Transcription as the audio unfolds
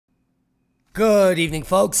Good evening,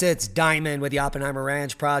 folks. It's Diamond with the Oppenheimer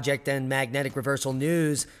Ranch Project and Magnetic Reversal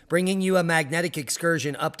News, bringing you a magnetic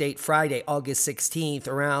excursion update Friday, August 16th,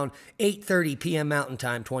 around 8:30 p.m. Mountain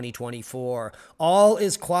Time 2024. All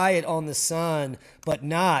is quiet on the sun, but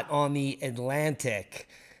not on the Atlantic.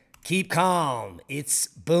 Keep calm. It's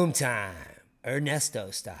boom time,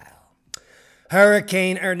 Ernesto style.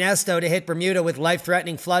 Hurricane Ernesto to hit Bermuda with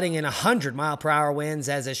life-threatening flooding and 100-mile-per-hour winds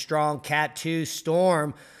as a strong Cat 2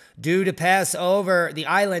 storm due to pass over the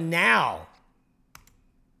island now.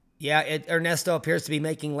 Ernesto appears to be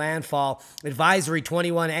making landfall. Advisory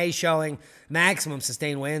 21A showing maximum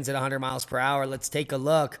sustained winds at 100 miles per hour. Let's take a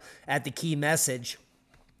look at the key message.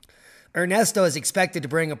 Ernesto is expected to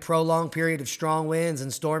bring a prolonged period of strong winds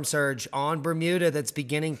and storm surge on Bermuda that's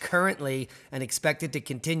beginning currently and expected to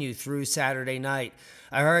continue through Saturday night.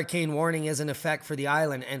 A hurricane warning is in effect for the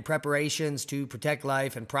island, and preparations to protect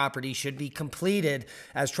life and property should be completed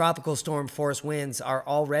as tropical storm force winds are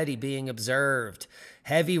already being observed.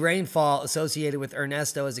 Heavy rainfall associated with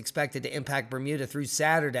Ernesto is expected to impact Bermuda through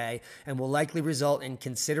Saturday and will likely result in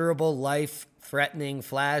considerable life-threatening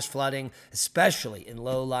flash flooding, especially in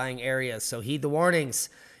low-lying areas. So heed the warnings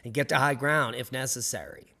and get to high ground if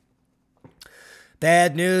necessary.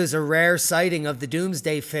 Bad news, a rare sighting of the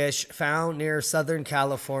Doomsday Fish found near Southern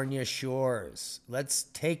California shores. Let's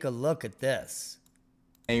take a look at this.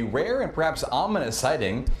 A rare and perhaps ominous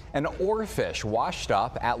sighting, an oarfish washed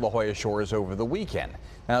up at La Jolla shores over the weekend.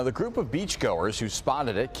 Now, the group of beachgoers who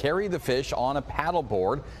spotted it carried the fish on a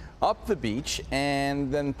paddleboard up the beach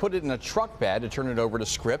and then put it in a truck bed to turn it over to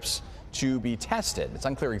Scripps to be tested. It's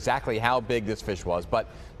unclear exactly how big this fish was, but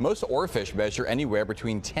most oarfish measure anywhere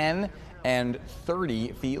between 10 and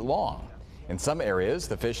 30 feet long. In some areas,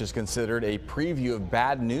 the fish is considered a preview of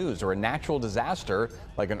bad news or a natural disaster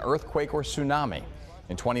like an earthquake or tsunami.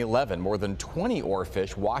 In 2011, more than 20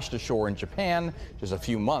 oarfish washed ashore in Japan just a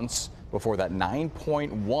few months before that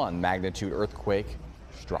 9.1 magnitude earthquake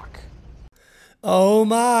struck. Oh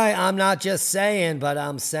my, I'm not just saying, but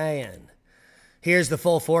I'm saying. Here's the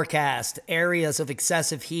full forecast. Areas of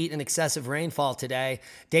excessive heat and excessive rainfall today.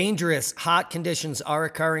 Dangerous hot conditions are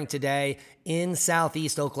occurring today in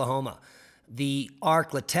southeast Oklahoma, the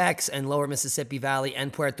Ark-La-Tex and lower Mississippi Valley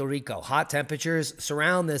and Puerto Rico. Hot temperatures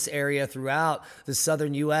surround this area throughout the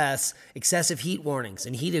southern U.S. Excessive heat warnings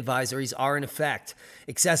and heat advisories are in effect.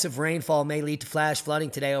 Excessive rainfall may lead to flash flooding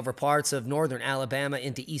today over parts of northern Alabama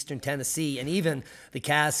into eastern Tennessee and even the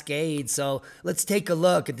Cascades. So let's take a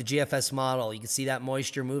look at the GFS model. You can see that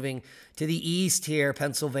moisture moving to the east here,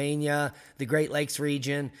 Pennsylvania, the Great Lakes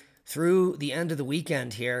region. Through the end of the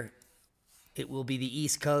weekend here, it will be the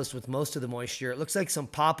East Coast with most of the moisture. It looks like some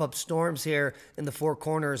pop-up storms here in the Four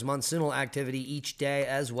Corners, monsoonal activity each day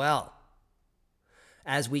as well.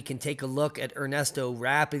 As we can take a look at Ernesto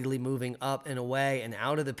rapidly moving up and away and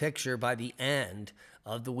out of the picture by the end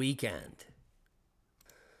of the weekend.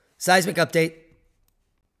 Seismic update.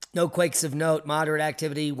 No quakes of note, moderate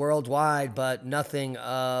activity worldwide, but nothing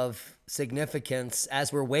of significance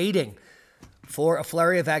as we're waiting for a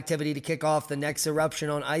flurry of activity to kick off the next eruption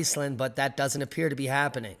on Iceland, but that doesn't appear to be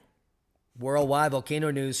happening. Worldwide volcano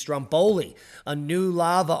news, Stromboli, a new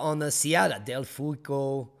lava on the Sierra del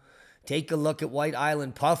Fuego. Take a look at White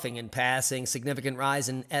Island puffing and passing. Significant rise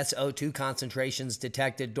in SO2 concentrations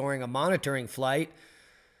detected during a monitoring flight.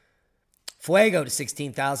 Fuego to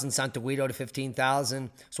 16,000, Santo Guido to 15,000,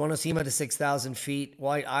 Swanosima to 6,000 feet.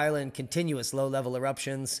 White Island, continuous low-level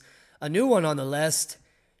eruptions. A new one on the list,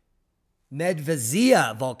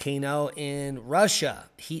 Medvezhia volcano in Russia.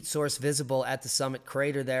 Heat source visible at the summit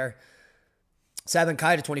crater there.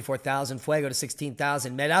 Sabancay to 24,000. Fuego to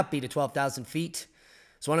 16,000. Merapi to 12,000 feet.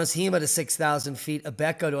 Swanosima to 6,000 feet.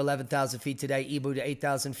 Abeco to 11,000 feet today. Ibu to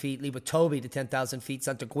 8,000 feet. Libotobi to 10,000 feet.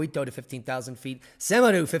 Santo Guito to 15,000 feet.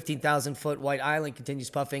 Semanu, 15,000 foot. White Island continues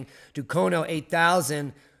puffing. Dukono,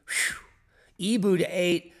 8,000. Ibu to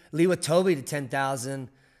 8. Libotobi to 10,000.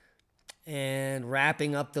 And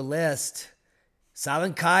wrapping up the list,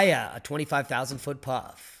 Sabancaya, a 25,000-foot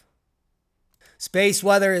puff. Space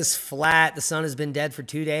weather is flat. The sun has been dead for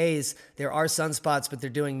 2 days. There are sunspots, but they're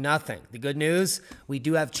doing nothing. The good news, we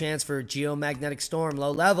do have chance for a geomagnetic storm,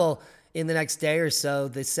 low level, in the next day or so,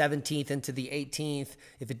 the 17th into the 18th.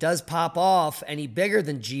 If it does pop off any bigger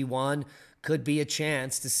than G1, could be a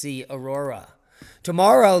chance to see aurora.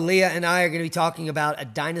 Tomorrow, Leah and I are going to be talking about a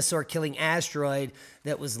dinosaur-killing asteroid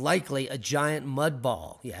that was likely a giant mud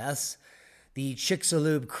ball. Yes, the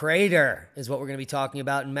Chicxulub crater is what we're going to be talking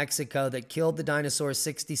about in Mexico that killed the dinosaurs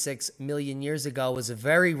 66 million years ago. It was a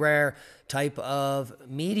very rare type of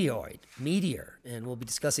meteor, and we'll be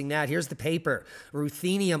discussing that. Here's the paper.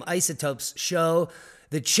 Ruthenium isotopes show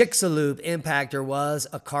The Chicxulub impactor was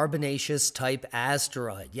a carbonaceous type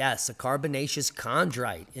asteroid. Yes, a carbonaceous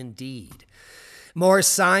chondrite, indeed. More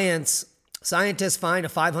science. Scientists find a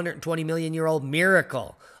 520 million year old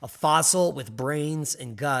miracle, a fossil with brains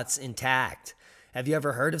and guts intact. Have you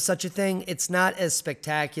ever heard of such a thing? It's not as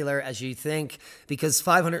spectacular as you think because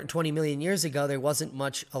 520 million years ago, there wasn't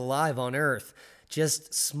much alive on Earth,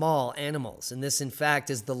 just small animals. And this, in fact,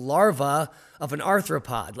 is the larva of an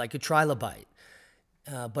arthropod, like a trilobite.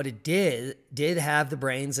 But it did have the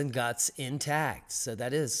brains and guts intact. So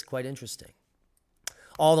that is quite interesting.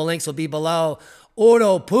 All the links will be below.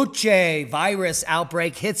 Oropouche virus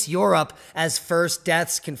outbreak hits Europe as first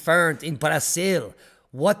deaths confirmed in Brazil.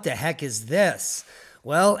 What the heck is this?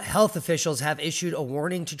 Well, health officials have issued a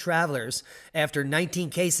warning to travelers after 19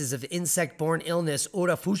 cases of insect-borne illness,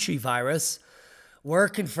 Oropouche virus, were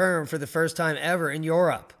confirmed for the first time ever in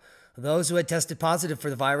Europe. Those who had tested positive for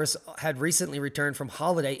the virus had recently returned from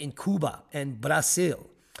holiday in Cuba and Brazil.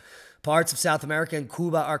 Parts of South America and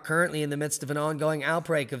Cuba are currently in the midst of an ongoing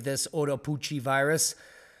outbreak of this Oropouche virus,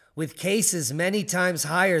 with cases many times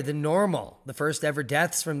higher than normal. The first ever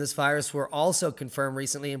deaths from this virus were also confirmed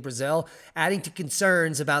recently in Brazil, adding to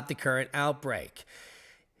concerns about the current outbreak.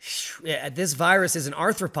 This virus is an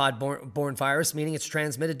arthropod-borne virus, meaning it's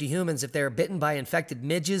transmitted to humans if they are bitten by infected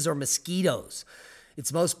midges or mosquitoes.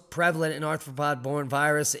 It's most prevalent in arthropod-borne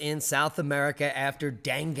virus in South America after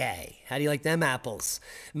dengue. How do you like them apples?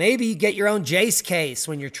 Maybe you get your own Jace case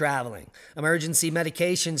when you're traveling. Emergency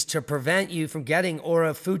medications to prevent you from getting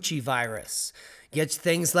Oropouche virus. Get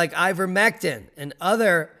things like ivermectin and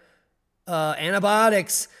other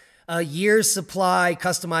antibiotics. A year's supply,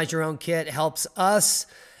 customize your own kit, helps us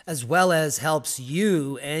as well as helps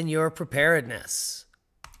you and your preparedness.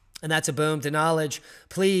 And that's a boom to knowledge.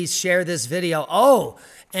 Please share this video. Oh,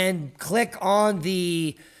 and click on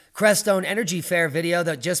the Crestone Energy Fair video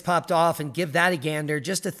that just popped off and give that a gander.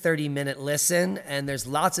 Just a 30-minute listen. And there's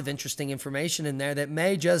lots of interesting information in there that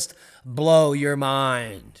may just blow your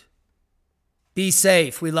mind. Be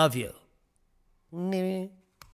safe. We love you.